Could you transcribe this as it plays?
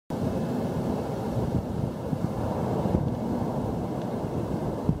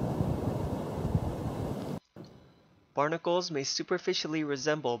Barnacles may superficially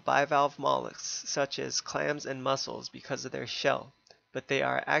resemble bivalve mollusks such as clams and mussels because of their shell, but they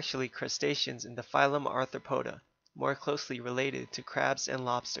are actually crustaceans in the phylum Arthropoda, more closely related to crabs and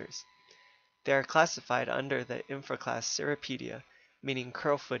lobsters. They are classified under the infraclass Cirripedia, meaning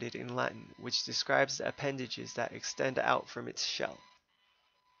curl-footed in Latin, which describes the appendages that extend out from its shell.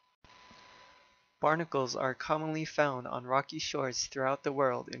 Barnacles are commonly found on rocky shores throughout the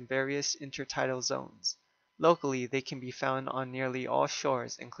world in various intertidal zones. Locally, they can be found on nearly all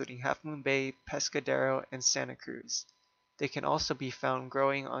shores, including Half Moon Bay, Pescadero, and Santa Cruz. They can also be found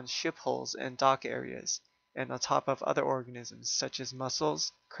growing on ship hulls and dock areas, and on top of other organisms such as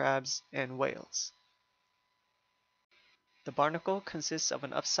mussels, crabs, and whales. The barnacle consists of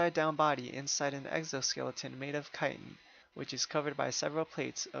an upside-down body inside an exoskeleton made of chitin, which is covered by several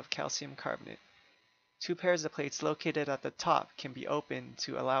plates of calcium carbonate. Two pairs of plates located at the top can be opened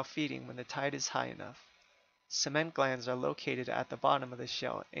to allow feeding when the tide is high enough. Cement glands are located at the bottom of the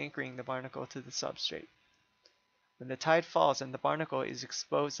shell, anchoring the barnacle to the substrate. When the tide falls and the barnacle is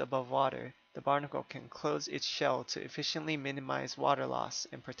exposed above water, the barnacle can close its shell to efficiently minimize water loss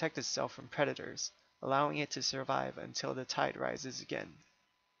and protect itself from predators, allowing it to survive until the tide rises again.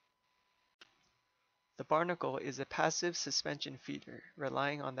 The barnacle is a passive suspension feeder,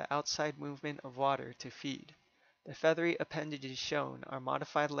 relying on the outside movement of water to feed. The feathery appendages shown are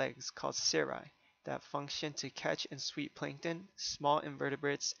modified legs called cirri that function to catch and sweep plankton, small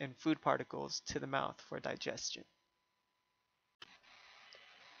invertebrates, and food particles to the mouth for digestion.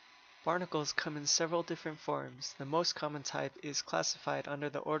 Barnacles come in several different forms. The most common type is classified under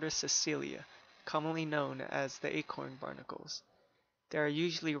the order Cecilia, commonly known as the Acorn Barnacles. They are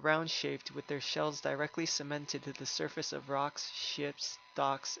usually round-shaped with their shells directly cemented to the surface of rocks, ships,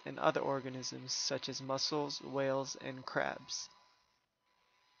 docks, and other organisms such as mussels, whales, and crabs.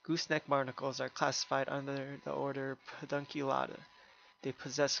 Gooseneck barnacles are classified under the order Pedunculata. They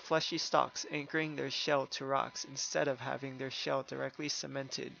possess fleshy stalks anchoring their shell to rocks instead of having their shell directly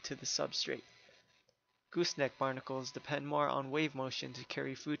cemented to the substrate. Gooseneck barnacles depend more on wave motion to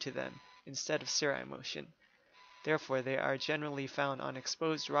carry food to them instead of cirri motion. Therefore, they are generally found on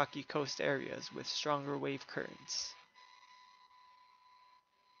exposed rocky coast areas with stronger wave currents.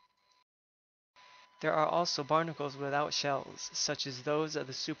 There are also barnacles without shells, such as those of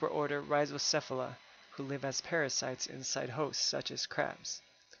the superorder Rhizocephala, who live as parasites inside hosts such as crabs.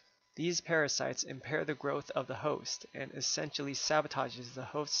 These parasites impair the growth of the host and essentially sabotages the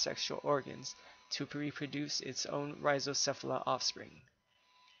host's sexual organs to reproduce its own Rhizocephala offspring.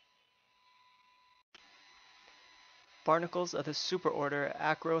 Barnacles of the superorder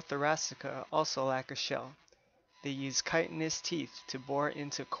Acrothoracica also lack a shell. They use chitinous teeth to bore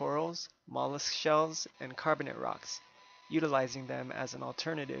into corals, mollusk shells, and carbonate rocks, utilizing them as an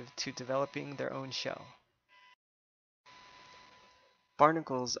alternative to developing their own shell.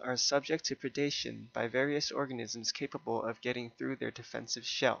 Barnacles are subject to predation by various organisms capable of getting through their defensive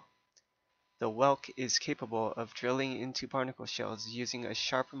shell. The whelk is capable of drilling into barnacle shells using a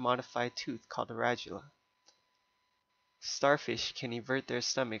sharp modified tooth called a radula. Starfish can invert their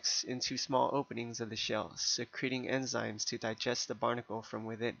stomachs into small openings of the shell, secreting enzymes to digest the barnacle from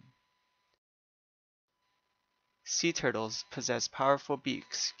within. Sea turtles possess powerful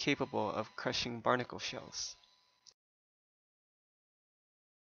beaks capable of crushing barnacle shells.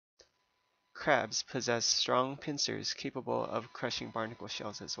 Crabs possess strong pincers capable of crushing barnacle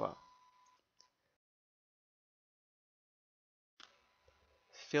shells as well.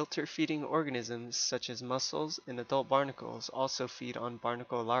 Filter-feeding organisms such as mussels and adult barnacles also feed on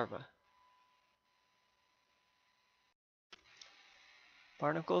barnacle larvae.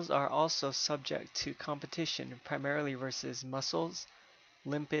 Barnacles are also subject to competition primarily versus mussels,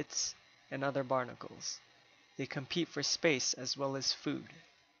 limpets, and other barnacles. They compete for space as well as food.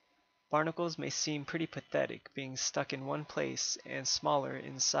 Barnacles may seem pretty pathetic, being stuck in one place and smaller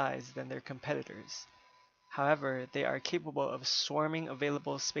in size than their competitors. However, they are capable of swarming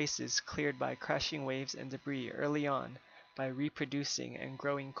available spaces cleared by crashing waves and debris early on by reproducing and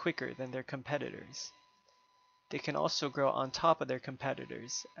growing quicker than their competitors. They can also grow on top of their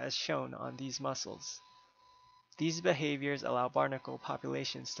competitors, as shown on these mussels. These behaviors allow barnacle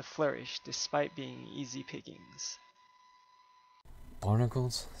populations to flourish despite being easy pickings.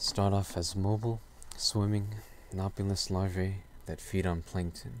 Barnacles start off as mobile, swimming, nopulous larvae that feed on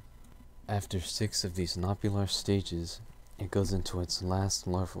plankton. After 6 of these nopular stages, it goes into its last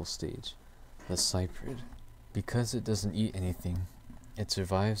larval stage, the cyprid. Because it doesn't eat anything, it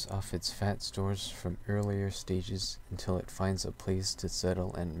survives off its fat stores from earlier stages until it finds a place to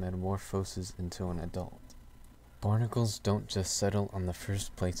settle and metamorphoses into an adult. Barnacles don't just settle on the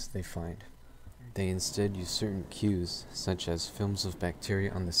first place they find. They instead use certain cues, such as films of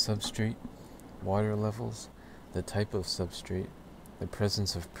bacteria on the substrate, water levels, the type of substrate, the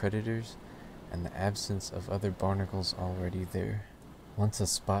presence of predators, and the absence of other barnacles already there. Once a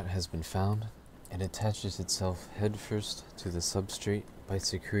spot has been found, it attaches itself headfirst to the substrate by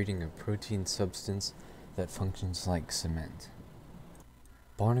secreting a protein substance that functions like cement.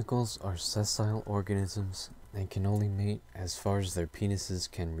 Barnacles are sessile organisms and can only mate as far as their penises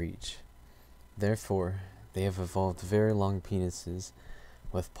can reach. Therefore, they have evolved very long penises,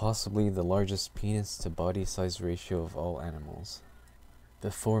 with possibly the largest penis to body size ratio of all animals.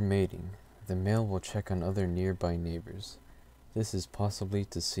 Before mating, the male will check on other nearby neighbors. This is possibly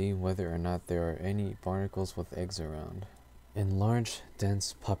to see whether or not there are any barnacles with eggs around. In large,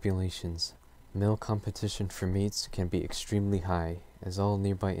 dense populations, male competition for mates can be extremely high, as all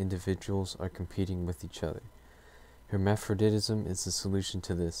nearby individuals are competing with each other. Hermaphroditism is the solution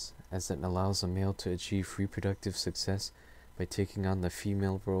to this, as it allows a male to achieve reproductive success by taking on the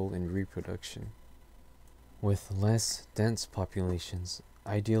female role in reproduction. With less dense populations,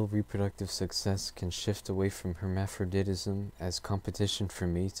 ideal reproductive success can shift away from hermaphroditism as competition for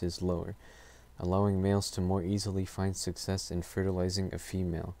mates is lower, allowing males to more easily find success in fertilizing a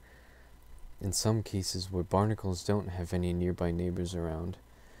female. In some cases where barnacles don't have any nearby neighbors around,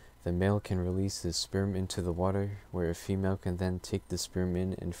 the male can release his sperm into the water, where a female can then take the sperm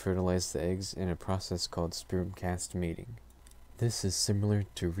in and fertilize the eggs in a process called sperm cast mating. This is similar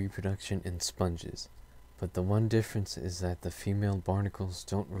to reproduction in sponges, but the one difference is that the female barnacles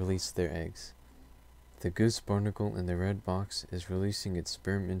don't release their eggs. The goose barnacle in the red box is releasing its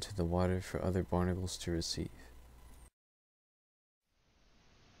sperm into the water for other barnacles to receive.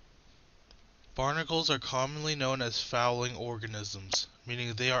 Barnacles are commonly known as fouling organisms,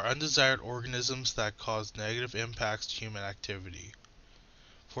 meaning they are undesired organisms that cause negative impacts to human activity.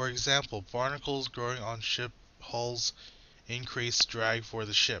 For example, barnacles growing on ship hulls increase drag for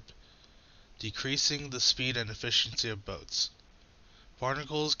the ship, decreasing the speed and efficiency of boats.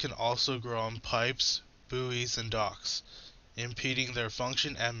 Barnacles can also grow on pipes, buoys, and docks, impeding their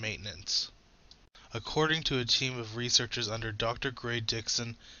function and maintenance. According to a team of researchers under Dr. Gray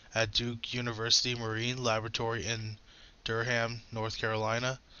Dixon at Duke University Marine Laboratory in Durham, North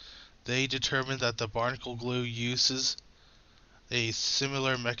Carolina, they determined that the barnacle glue uses a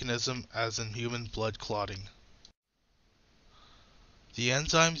similar mechanism as in human blood clotting. The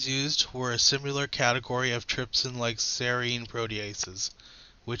enzymes used were a similar category of trypsin-like serine proteases,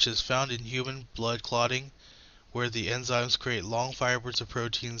 which is found in human blood clotting, where the enzymes create long fibers of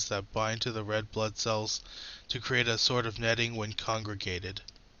proteins that bind to the red blood cells to create a sort of netting when congregated.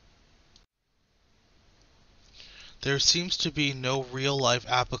 There seems to be no real-life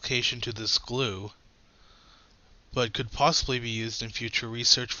application to this glue, but could possibly be used in future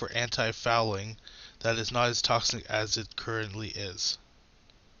research for anti-fouling that is not as toxic as it currently is.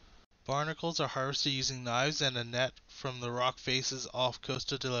 Barnacles are harvested using knives and a net from the rock faces off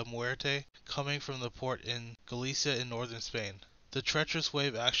Costa de la Muerte, coming from the port in Galicia in northern Spain. The treacherous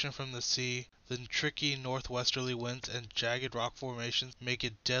wave action from the sea, the tricky northwesterly winds, and jagged rock formations make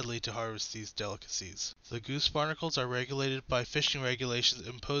it deadly to harvest these delicacies. The goose barnacles are regulated by fishing regulations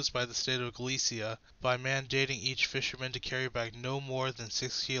imposed by the state of Galicia by mandating each fisherman to carry back no more than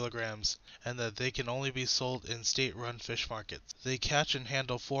 6 kilograms, and that they can only be sold in state-run fish markets. They catch and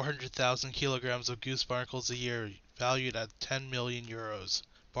handle 400,000 kilograms of goose barnacles a year, valued at 10 million euros.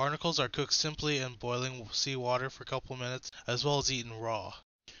 Barnacles are cooked simply in boiling seawater for a couple minutes, as well as eaten raw.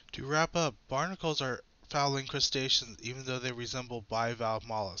 To wrap up, barnacles are fouling crustaceans even though they resemble bivalve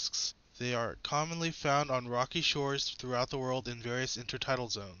mollusks. They are commonly found on rocky shores throughout the world in various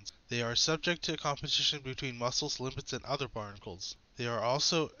intertidal zones. They are subject to competition between mussels, limpets, and other barnacles. They are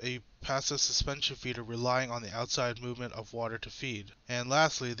also a passive suspension feeder relying on the outside movement of water to feed. And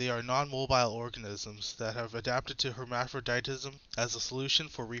lastly, they are non-mobile organisms that have adapted to hermaphroditism as a solution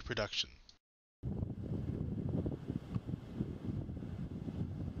for reproduction.